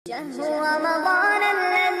شهر رمضان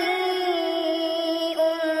الذي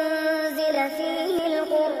أنزل فيه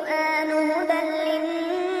القرآن هدى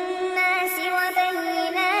للناس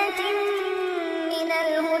وبينات من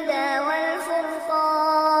الهدى والفرقان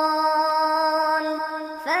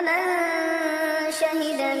فمن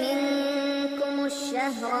شهد منكم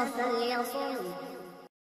الشهر فليصم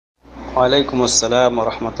ওয়ালাইকুম আসসালাম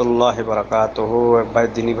রহমতুল্লাহি বারাকাতুহু। ভাই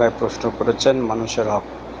দিনী ভাই প্রশ্ন করেছেন মানুষের হক,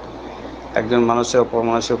 একজন মানুষের অপর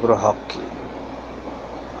মানুষের উপর হক কি?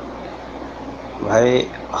 ভাই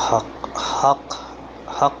হক হক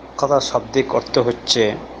হক কথার শাব্দিক অর্থ হচ্ছে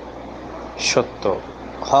সত্য।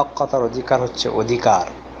 হক কথার অধিকার হচ্ছে অধিকার,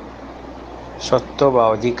 সত্য বা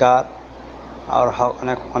অধিকার। আর হক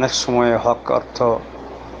অনেক সময় হক অর্থ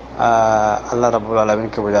আল্লাহ রাব্বুল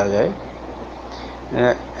আলামিনকে বোঝা যায়।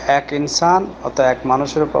 এক ইনসান অর্থাৎ এক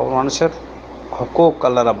মানুষের উপর মানুষের হকুক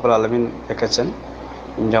আল্লাহ রাব্বুল আলামিন রেখেছেন।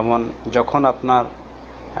 যেমন যখন আপনার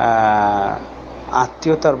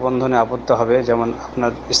আত্মীয়তার বন্ধনে আবদ্ধ হবে, যেমন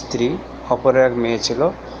আপনার স্ত্রী অপরের এক মেয়ে ছিল,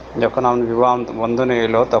 যখন আপনার বিবাহ বন্ধনে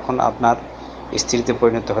এলো তখন আপনার স্ত্রীতে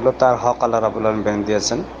পরিণত হলো, তার হক আল্লাহ রাব্বুল আলামিন বেঁধে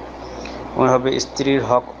দিয়েছেন। অনুভাবে স্ত্রীর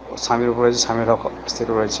হক স্বামীর উপর রয়েছে, স্বামীর হক স্ত্রীর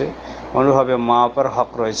রয়েছে। অনুভাবে মা বাবার হক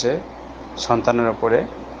রয়েছে সন্তানের উপরে।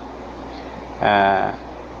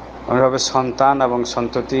 অনুভাবে সন্তান এবং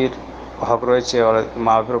সন্ততির হক রয়েছে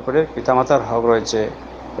মা বাবার উপরে, পিতামাতার হক রয়েছে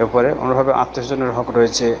এরপরে। অনুভাবে আত্মীয়স্বজনের হক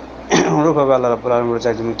রয়েছে। অনুভাবে আল্লাহ রাব্বুল আলামিন বলেছে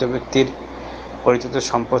একজন মৃত ব্যক্তির পরিচিত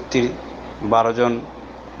সম্পত্তির 12 জন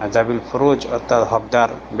জাবিল ফুরুজ অর্থাৎ হকদার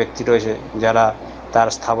ব্যক্তি রয়েছে, যারা তার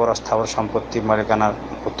স্থাবর অস্থাবর সম্পত্তির মালিকানার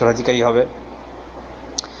উত্তরাধিকারী হবে।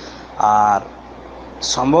 আর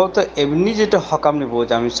সম্ভবত এমনি যেটা হক আপনি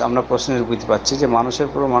আমরা প্রশ্নের বুঝতে পারছি যে মানুষের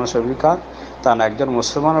পুরো মানুষের অধিকার, তা না একজন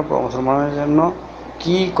মুসলমানের পুরো মুসলমানের জন্য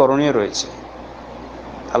কি করণীয় রয়েছে।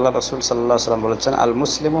 আল্লাহ রাসূল সাল্লাল্লাহু আলাইহি ওয়াসাল্লাম বলেছেন, আল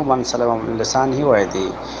মুসলিমু মান সালামা মিন লিসানিহি ওয়া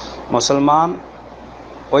ইয়াদিহি। মুসলমান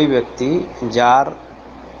ওই ব্যক্তি যার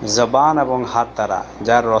জবান এবং হাত দ্বারা,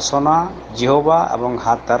 যার রচনা জিহবা এবং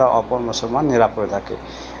হাত দ্বারা অপর মুসলমান নিরাপদে থাকে।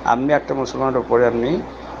 আপনি একটা মুসলমানের উপরে আপনি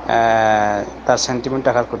তার সেন্টিমেন্ট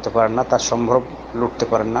আঘাত করতে পারেন না, তার সম্ভ্রম লুটতে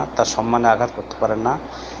পারেন না, তার সম্মানে আঘাত করতে পারেন না,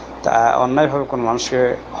 তা অন্যায়ভাবে কোনো মানুষকে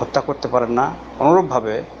হত্যা করতে পারেন না।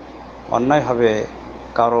 অনুরূপভাবে অন্যায়ভাবে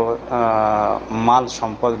কারো মাল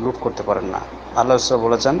সম্পদ লুট করতে পারেন না। আল্লাহ রাসূল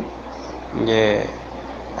বলেছেন যে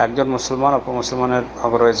একজন মুসলমান অপর মুসলমানের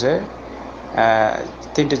হক রয়েছে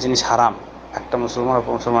 3টে জিনিস হারাম। একটা মুসলমান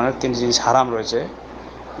অপর মুসলমানের 3টে জিনিস হারাম রয়েছে।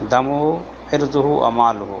 দামু ইরদুহু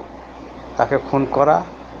আমালুহু, তাকে খুন করা,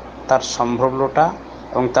 তার সম্ভ্রম লোটা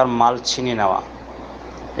এবং তার মাল ছিনিয়ে নেওয়া,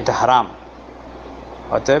 এটা হারাম।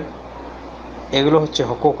 অতএব এগুলো হচ্ছে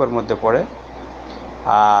হুকুকের মধ্যে পড়ে।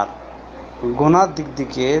 আর গুনার দিক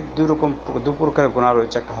থেকে দু প্রকারের গুনাহ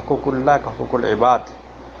রয়েছে, একটা হকুকুল্লাহ, একটা হকুকুল ইবাদ।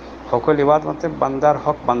 হকুল ইবাদ মানে বান্দার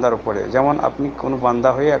হক বান্দার উপরে। যেমন আপনি কোনো বান্দা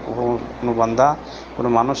হয়ে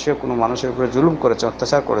কোনো মানুষের উপরে জুলুম করেছেন,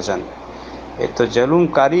 অত্যাচার করেছেন, এই তো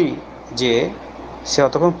জুলুমকারী যে সে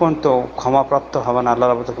অতক্ষণ পর্যন্ত ক্ষমাপ্রাপ্ত হবে না, আল্লাহ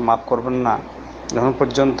রাব্বুল তাকে মাফ করবেন না যখন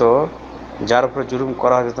পর্যন্ত যার উপরে জুলুম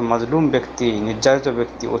করা হয়, যাতে মাজলুম ব্যক্তি, নির্যাতিত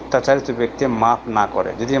ব্যক্তি, অত্যাচারিত ব্যক্তি মাফ না করে।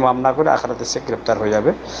 যদি মাফ না করে আখিরাতে সে গ্রেপ্তার হয়ে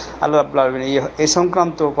যাবে। আল্লাহ রাব্বুল আলামিন এই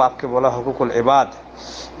সংক্রান্ত পাপকে বলা হুকুকুল ইবাদ।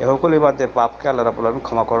 এই হুকুকুল ইবাদের পাপকে আল্লাহ রাব্বুল আলামিন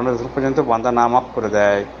ক্ষমা করেন যতক্ষণ পর্যন্ত বান্দা না মাফ করে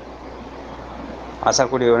দেয়। আশা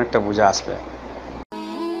করি অনেকটা বোঝা আসবে।